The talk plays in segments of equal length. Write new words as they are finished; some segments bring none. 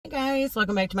guys,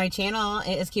 welcome back to my channel.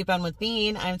 It is Coupon with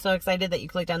Bean. I'm so excited that you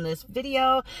clicked on this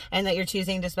video and that you're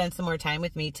choosing to spend some more time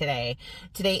with me today.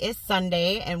 Today is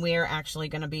Sunday and we are actually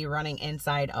going to be running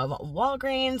inside of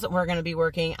Walgreens. We're going to be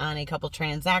working on a couple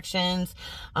transactions,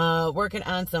 working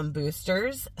on some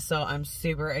boosters. So I'm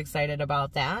super excited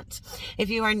about that. If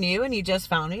you are new and you just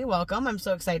found me, welcome. I'm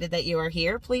so excited that you are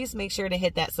here. Please make sure to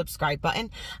hit that subscribe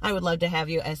button. I would love to have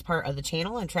you as part of the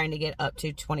channel. I'm trying to get up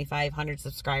to 2,500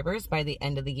 subscribers by the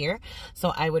end of the year,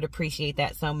 so I would appreciate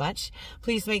that so much.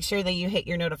 Please make sure that you hit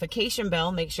your notification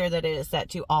bell. Make sure that it is set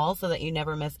to all so that you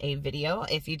never miss a video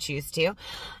if you choose to.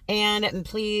 And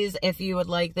please, if you would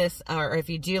like this, or if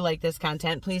you do like this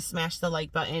content, please smash the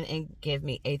like button and give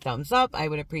me a thumbs up. I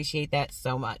would appreciate that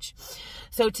so much.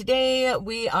 So today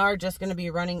we are just going to be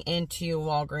running into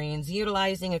Walgreens,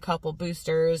 utilizing a couple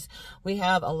boosters. We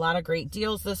have a lot of great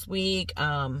deals this week.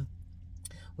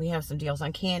 We have some deals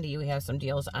on candy. We have some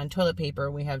deals on toilet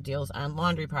paper. We have deals on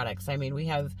laundry products. I mean, we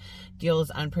have deals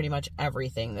on pretty much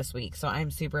everything this week. So I'm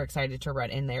super excited to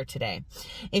run in there today.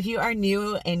 If you are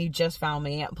new and you just found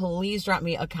me, please drop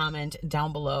me a comment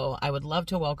down below. I would love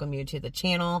to welcome you to the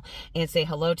channel and say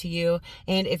hello to you.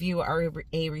 And if you are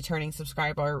a returning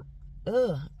subscriber,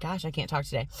 gosh, I can't talk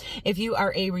today. If you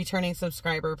are a returning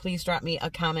subscriber, please drop me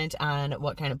a comment on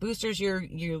what kind of boosters you're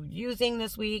using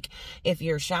this week, if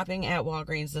you're shopping at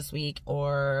Walgreens this week,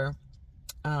 or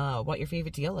what your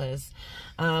favorite deal is.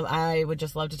 I would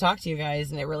just love to talk to you guys,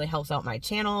 and it really helps out my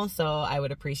channel, so I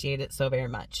would appreciate it so very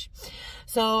much.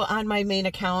 So on my main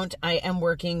account, I am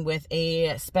working with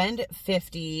a spend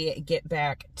 50, get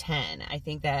back 10. I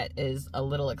think that is a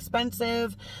little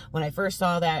expensive. When I first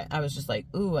saw that, I was just like,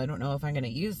 ooh, I don't know if I'm going to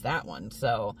use that one.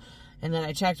 So, and then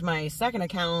I checked my second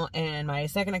account, and my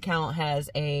second account has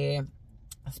a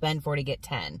spend 40, get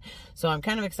 10. So I'm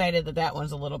kind of excited that that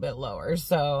one's a little bit lower.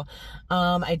 So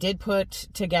I did put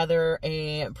together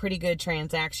a pretty good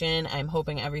transaction. I'm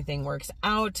hoping everything works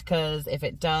out, because if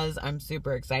it does, I'm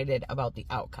super excited about the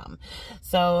outcome.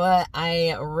 So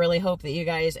I really hope that you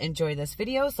guys enjoy this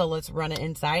video. So let's run it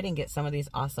inside and get some of these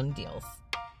awesome deals.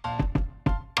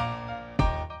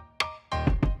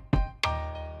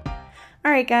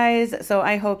 All right, guys, so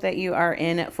I hope that you are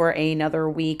in for another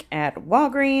week at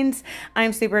Walgreens.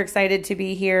 I'm super excited to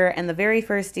be here, and the very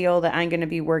first deal that I'm going to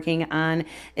be working on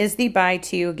is the buy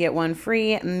two, get one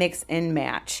free mix and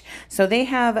match. So they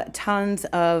have tons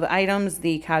of items,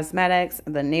 the cosmetics,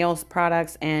 the nails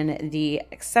products, and the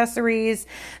accessories.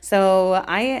 So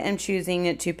I am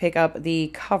choosing to pick up the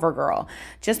CoverGirl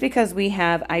just because we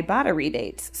have Ibotta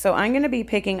rebates. So I'm going to be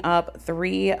picking up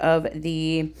 3 of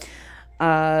the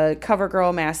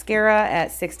CoverGirl mascara at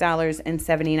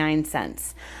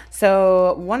 $6.79.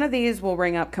 So one of these will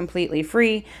ring up completely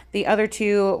free. The other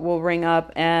 2 will ring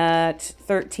up at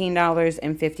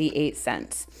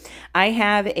 $13.58. I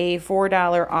have a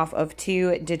 $4 off of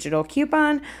 2 digital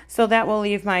coupon, so that will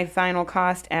leave my final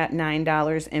cost at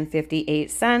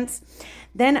 $9.58.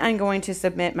 Then I'm going to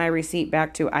submit my receipt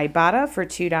back to Ibotta for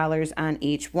 $2 on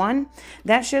each one.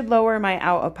 That should lower my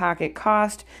out-of-pocket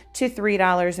cost to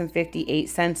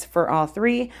 $3.58 for all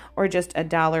 3, or just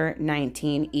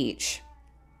 $1.19 each.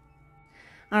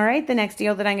 All right, the next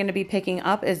deal that I'm going to be picking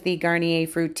up is the Garnier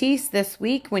Fructis. This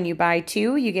week, when you buy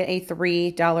 2, you get a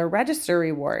 $3 register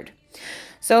reward.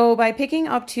 So by picking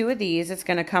up 2 of these, it's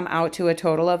going to come out to a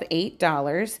total of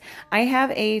 $8. I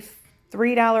have a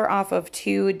 $3 off of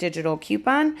 2 digital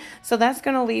coupon, so that's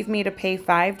going to leave me to pay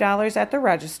 $5 at the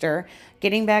register.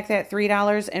 Getting back that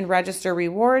 $3 in register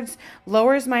rewards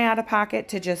lowers my out-of-pocket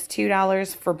to just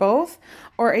 $2 for both,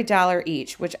 or $1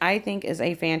 each, which I think is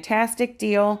a fantastic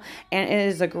deal, and it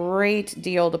is a great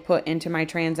deal to put into my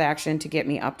transaction to get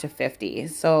me up to 50.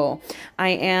 So I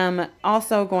am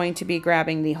also going to be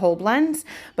grabbing the whole blends,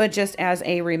 but just as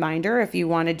a reminder, if you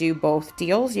want to do both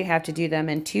deals, you have to do them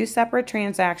in 2 separate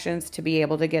transactions to be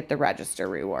able to get the register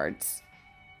rewards.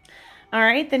 All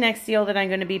right, the next deal that I'm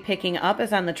going to be picking up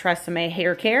is on the Tresemme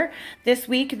hair care. This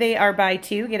week, they are buy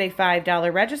 2, get a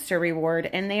 $5 register reward,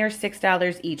 and they are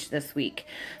 $6 each this week.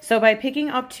 So by picking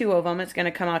up 2 of them, it's going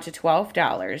to come out to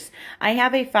 $12. I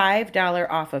have a $5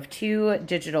 off of 2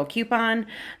 digital coupon.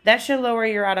 That should lower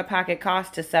your out-of-pocket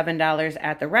cost to $7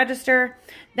 at the register.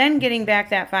 Then getting back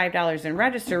that $5 in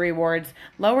register rewards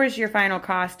lowers your final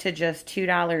cost to just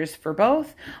 $2 for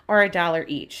both, or $1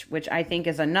 each, which I think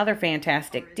is another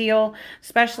fantastic deal,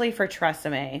 especially for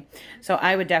Tresemme. So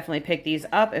I would definitely pick these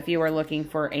up if you are looking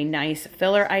for a nice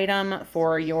filler item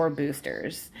for your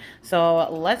boosters. So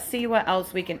let's see what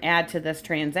else we can add to this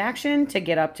transaction to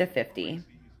get up to 50.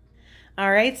 All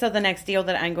right, so the next deal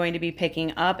that I'm going to be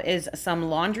picking up is some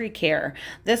laundry care.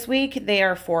 This week they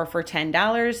are 4 for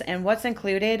 $10, and what's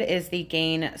included is the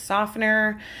Gain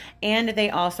softener, and they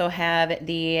also have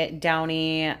the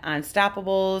Downy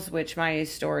Unstoppables, which my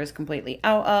store is completely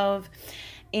out of.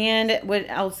 And what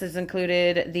else is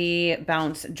included? The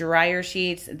Bounce dryer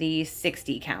sheets, the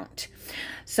 60 count.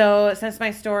 So since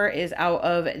my store is out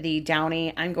of the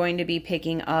Downy, I'm going to be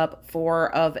picking up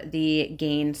 4 of the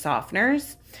Gain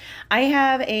softeners. I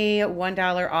have a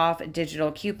 $1 off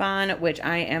digital coupon, which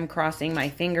I am crossing my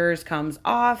fingers comes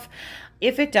off.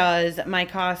 If it does, my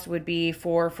cost would be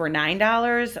 4 for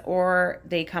 $9, or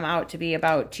they come out to be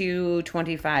about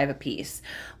 $2.25 a piece,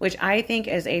 which I think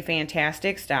is a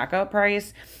fantastic stock up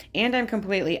price. And I'm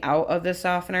completely out of the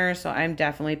softener, so I'm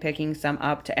definitely picking some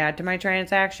up to add to my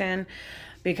transaction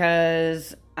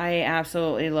because I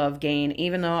absolutely love Gain.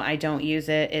 Even though I don't use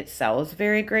it, it sells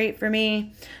very great for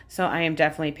me. So I am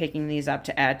definitely picking these up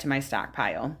to add to my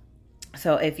stockpile.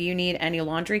 So if you need any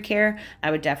laundry care,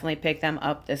 I would definitely pick them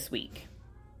up this week.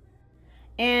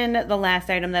 And the last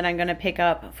item that I'm going to pick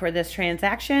up for this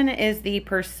transaction is the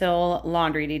Persil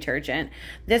laundry detergent.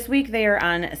 This week they are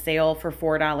on sale for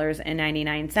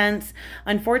 $4.99.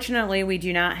 Unfortunately, we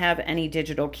do not have any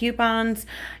digital coupons.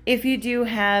 If you do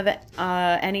have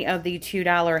any of the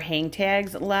 $2 hang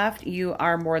tags left, you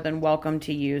are more than welcome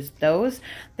to use those.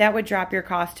 That would drop your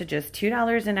cost to just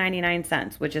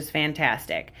 $2.99, which is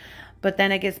fantastic. But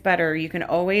then it gets better. You can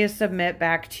always submit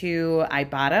back to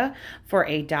Ibotta for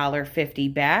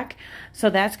 $1.50 back.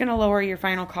 So that's going to lower your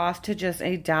final cost to just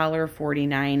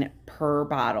 $1.49 per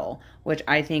bottle, which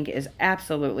I think is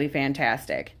absolutely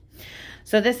fantastic.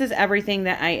 So this is everything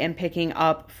that I am picking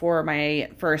up for my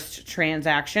first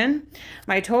transaction.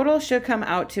 My total should come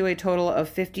out to a total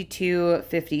of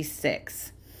 $52.56.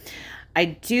 I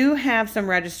do have some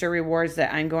register rewards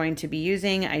that I'm going to be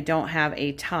using. I don't have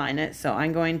a ton, so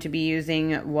I'm going to be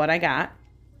using what I got.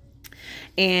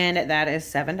 And that is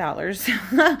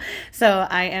 $7. So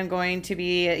I am going to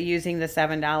be using the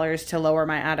 $7 to lower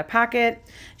my out-of-pocket.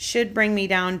 Should bring me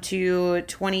down to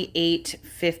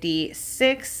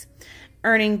 $28.56.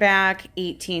 Earning back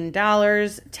 $18,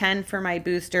 $10 for my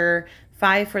booster,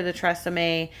 $5 for the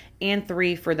Tresemme, and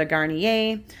 $3 for the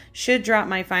Garnier. Should drop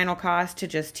my final cost to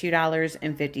just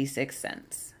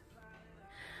 $2.56.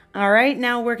 All right,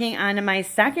 now working on my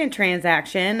second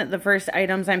transaction. The first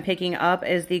items I'm picking up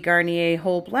is the Garnier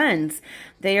Whole Blends.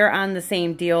 They are on the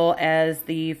same deal as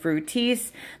the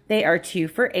Fructis. They are 2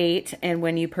 for $8, and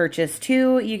when you purchase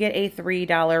 2, you get a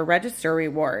 $3 register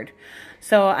reward.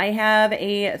 So I have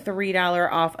a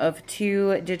 $3 off of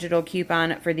 2 digital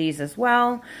coupon for these as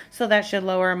well. So that should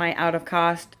lower my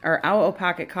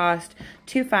out-of-pocket cost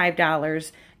to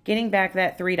 $5. Getting back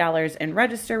that $3 in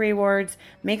register rewards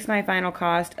makes my final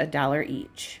cost $1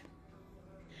 each.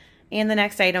 And the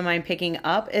next item I'm picking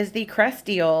up is the Crest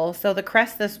deal. So the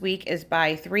Crest this week is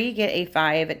buy 3, get a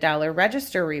 $5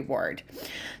 register reward.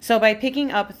 So by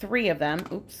picking up 3 of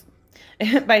them,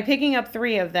 by picking up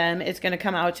 3 of them, it's going to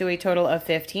come out to a total of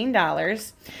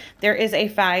 $15. There is a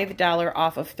 $5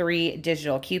 off of 3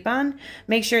 digital coupon.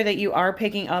 Make sure that you are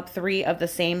picking up 3 of the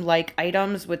same like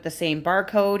items with the same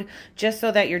barcode, just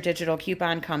so that your digital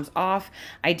coupon comes off.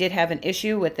 I did have an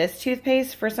issue with this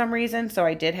toothpaste for some reason, so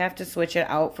I did have to switch it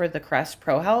out for the Crest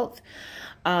Pro Health.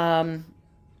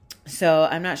 So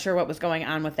I'm not sure what was going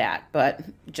on with that, but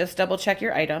just double check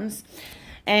your items.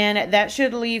 And that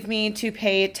should leave me to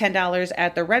pay $10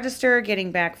 at the register.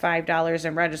 Getting back $5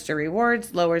 in register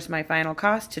rewards lowers my final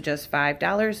cost to just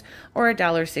 $5 or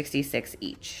 $1.66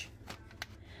 each.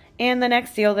 And the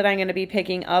next deal that I'm going to be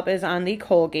picking up is on the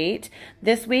Colgate.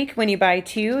 This week, when you buy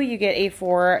 2, you get a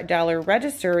 $4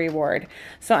 register reward.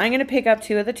 So I'm going to pick up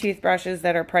 2 of the toothbrushes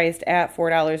that are priced at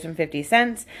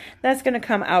 $4.50. That's going to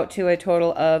come out to a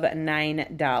total of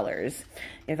 $9.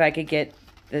 If I could get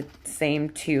the same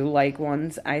 2 like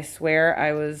ones. I swear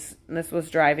this was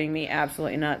driving me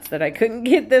absolutely nuts that I couldn't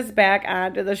get this back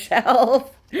onto the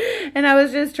shelf. And I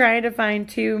was just trying to find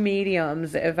 2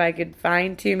 mediums. If I could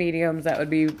find 2 mediums, that would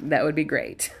be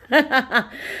great.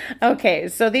 Okay,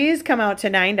 so these come out to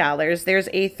 $9. There's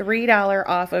a $3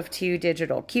 off of 2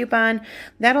 digital coupon.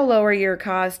 That'll lower your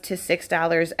cost to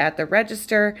 $6 at the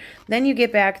register. Then you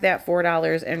get back that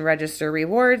 $4 in register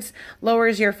rewards.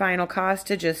 Lowers your final cost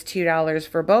to just $2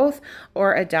 for both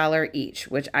or $1 each,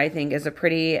 which I think is a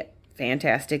pretty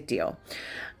fantastic deal.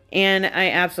 And I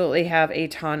absolutely have a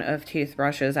ton of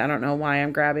toothbrushes. I don't know why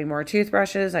I'm grabbing more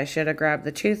toothbrushes. I should have grabbed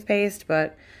the toothpaste,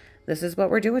 but this is what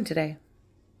we're doing today.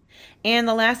 And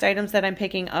the last items that I'm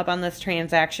picking up on this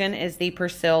transaction is the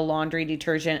Persil laundry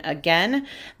detergent again.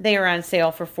 They are on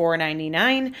sale for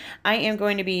 $4.99. I am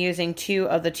going to be using 2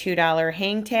 of the $2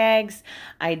 hang tags.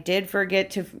 I did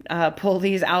forget to pull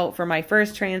these out for my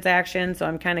first transaction, so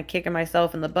I'm kind of kicking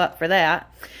myself in the butt for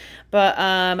that. But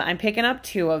I'm picking up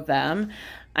 2 of them.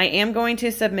 I am going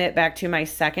to submit back to my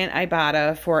second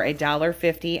Ibotta for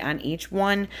 $1.50 on each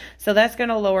one. So that's going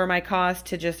to lower my cost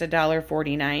to just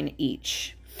 $1.49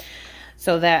 each.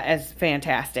 So that is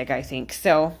fantastic, I think.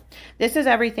 So this is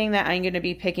everything that I'm going to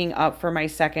be picking up for my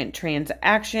second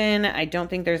transaction. I don't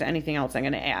think there's anything else I'm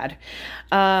going to add.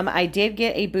 I did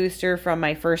get a booster from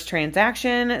my first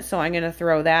transaction, so I'm going to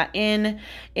throw that in.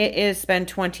 It is spend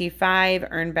 25,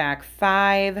 earn back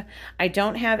 5. I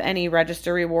don't have any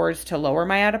register rewards to lower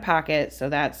my out-of-pocket, so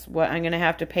that's what I'm going to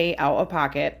have to pay out of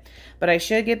pocket. But I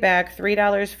should get back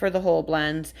 $3 for the whole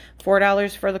blends,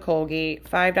 $4 for the Colgate,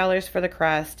 $5 for the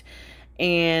Crest,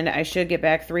 and I should get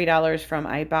back $3 from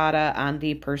Ibotta on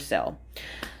the Persil.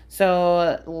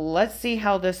 So let's see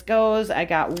how this goes. I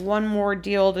got one more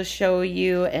deal to show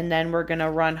you, and then we're going to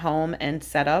run home and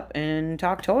set up and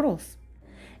talk totals.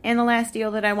 And the last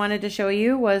deal that I wanted to show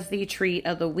you was the treat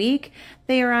of the week.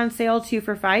 They are on sale 2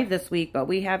 for $5 this week, but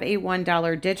we have a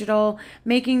 $1 digital,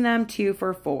 making them 2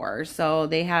 for $4. So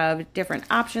they have different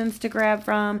options to grab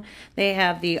from. They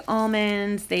have the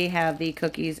almonds, they have the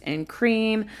cookies and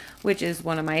cream, which is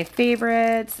one of my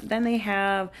favorites. Then they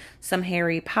have some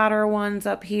Harry Potter ones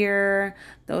up here.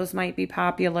 Those might be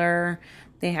popular.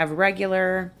 They have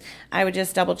regular. I would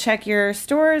just double check your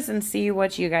stores and see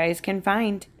what you guys can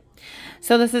find.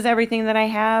 So this is everything that I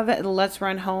have. Let's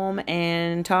run home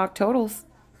and talk totals.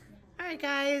 All right,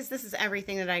 guys, this is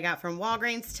everything that I got from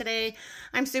Walgreens today.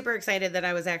 I'm super excited that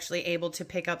I was actually able to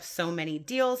pick up so many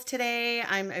deals today.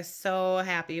 I'm so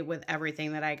happy with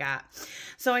everything that I got.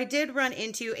 So I did run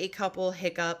into a couple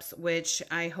hiccups, which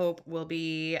I hope will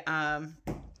be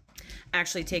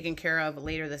actually taken care of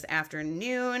later this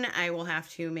afternoon. I will have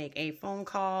to make a phone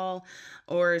call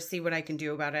or see what I can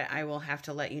do about it. I will have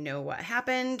to let you know what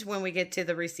happened when we get to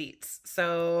the receipts.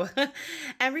 So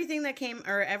everything that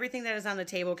is on the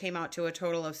table came out to a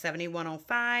total of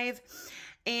 $71.05.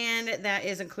 And that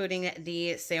is including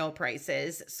the sale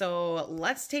prices. So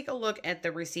let's take a look at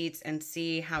the receipts and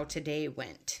see how today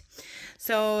went.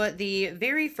 So the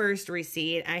very first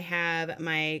receipt, I have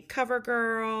my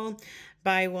CoverGirl,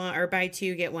 buy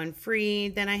 2 get 1 free.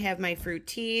 Then I have my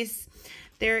Fructis.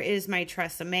 There is my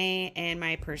Tresemme and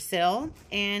my Persil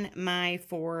and my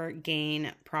 4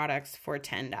 Gain products for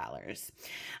 $10.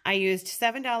 I used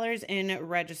 $7 in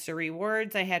register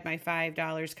rewards. I had my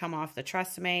 $5 come off the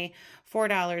Tresemme,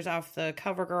 $4 off the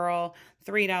CoverGirl,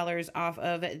 $3 off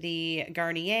of the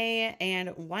Garnier, and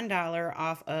 $1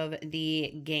 off of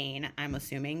the Gain, I'm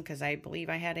assuming, because I believe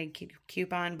I had a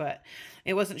coupon, but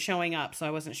it wasn't showing up, so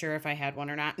I wasn't sure if I had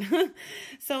one or not.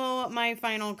 So my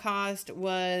final cost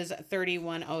was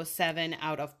 $31.07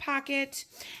 out of pocket,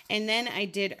 and then I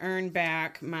did earn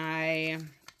back my,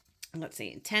 let's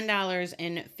see,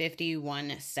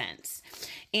 $10.51.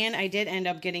 And I did end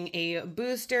up getting a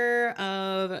booster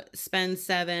of spend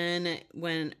 7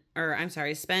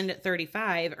 spend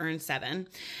 35, earn 7.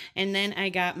 And then I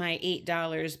got my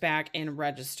 $8 back in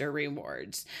register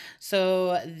rewards.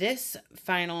 So this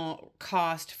final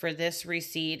cost for this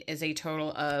receipt is a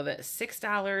total of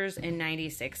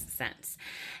 $6.96.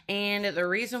 And the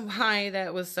reason why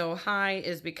that was so high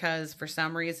is because for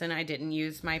some reason I didn't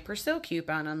use my Persil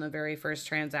coupon on the very first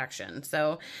transaction.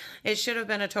 So it should have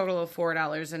been a total of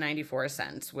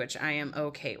 $4.94, which I am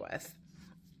okay with.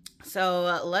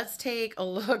 So let's take a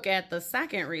look at the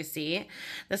second receipt.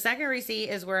 The second receipt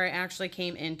is where I actually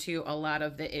came into a lot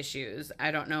of the issues.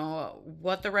 I don't know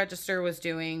what the register was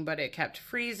doing, but it kept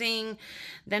freezing.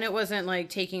 Then it wasn't like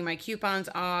taking my coupons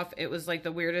off. It was like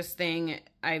the weirdest thing.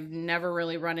 I've never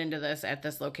really run into this at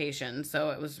this location, so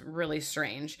it was really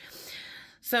strange.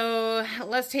 So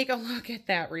let's take a look at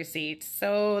that receipt.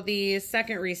 So the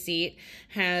second receipt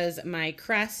has my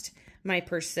Crest, my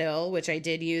Persil, which I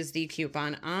did use the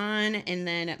coupon on, and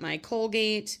then my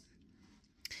Colgate,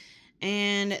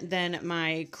 and then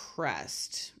my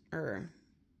Crest,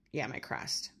 my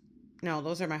Crest. No,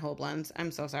 those are my whole blends.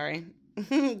 I'm so sorry.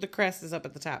 The Crest is up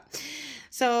at the top.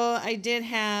 So I did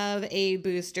have a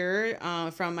booster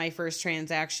from my first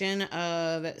transaction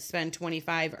of spend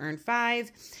 25, earn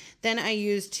 5. Then I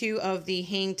used 2 of the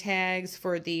hang tags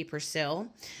for the Persil.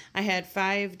 I had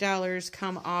 $5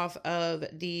 come off of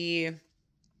the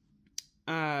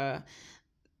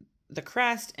the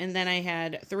crest, and then I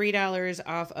had $3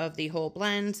 off of the whole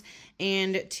blends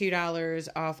and $2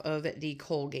 off of the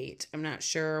Colgate. I'm not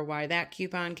sure why that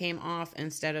coupon came off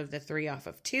instead of the 3 off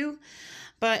of 2,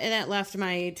 but that left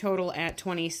my total at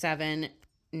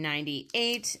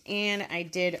 $27.98, and I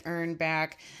did earn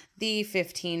back the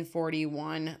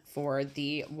 $15.41 for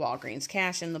the Walgreens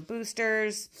cash and the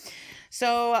boosters.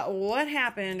 So what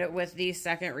happened with the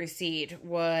second receipt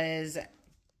was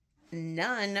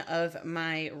none of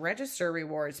my register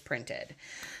rewards printed.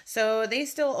 So they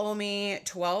still owe me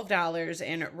 $12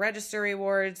 in register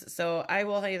rewards. So I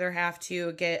will either have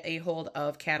to get a hold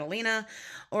of Catalina,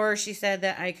 or she said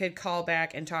that I could call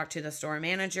back and talk to the store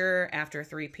manager after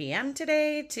 3 p.m.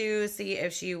 today to see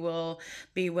if she will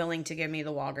be willing to give me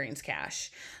the Walgreens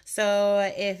cash. So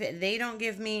if they don't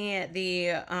give me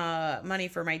the money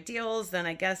for my deals, then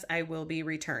I guess I will be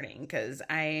returning, because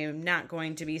I'm not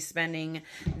going to be spending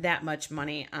that much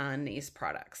money on these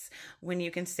products when you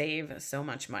can save so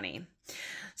much money.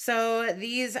 So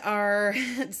this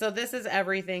is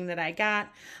everything that I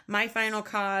got. My final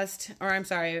cost,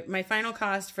 my final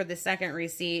cost for the second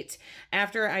receipt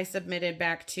after I submitted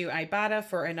back to Ibotta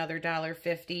for another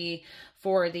 $1.50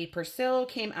 for the Persil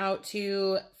came out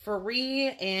to free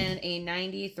and a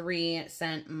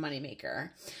 93-cent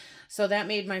moneymaker. So that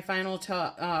made my final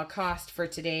cost for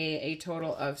today a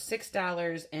total of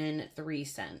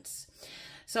 $6.03.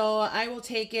 So I will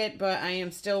take it, but I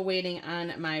am still waiting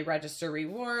on my register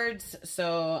rewards.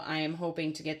 So I am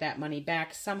hoping to get that money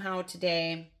back somehow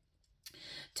today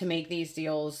to make these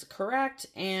deals correct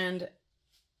and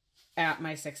at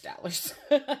my $6.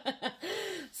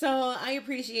 So I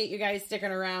appreciate you guys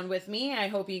sticking around with me. I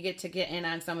hope you get in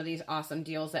on some of these awesome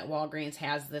deals that Walgreens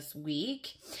has this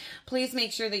week. Please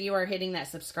make sure that you are hitting that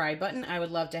subscribe button. I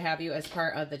would love to have you as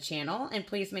part of the channel. And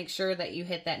please make sure that you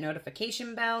hit that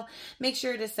notification bell. Make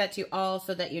sure to set to all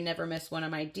so that you never miss one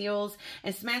of my deals.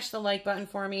 And smash the like button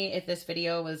for me if this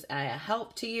video was a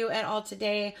help to you at all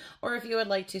today, or if you would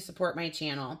like to support my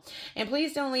channel. And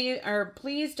please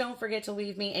don't forget to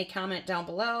leave me a comment down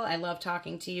below. I love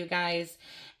talking to you guys.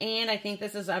 And I think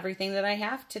this is everything that I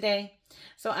have today.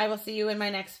 So I will see you in my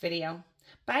next video.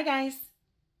 Bye, guys.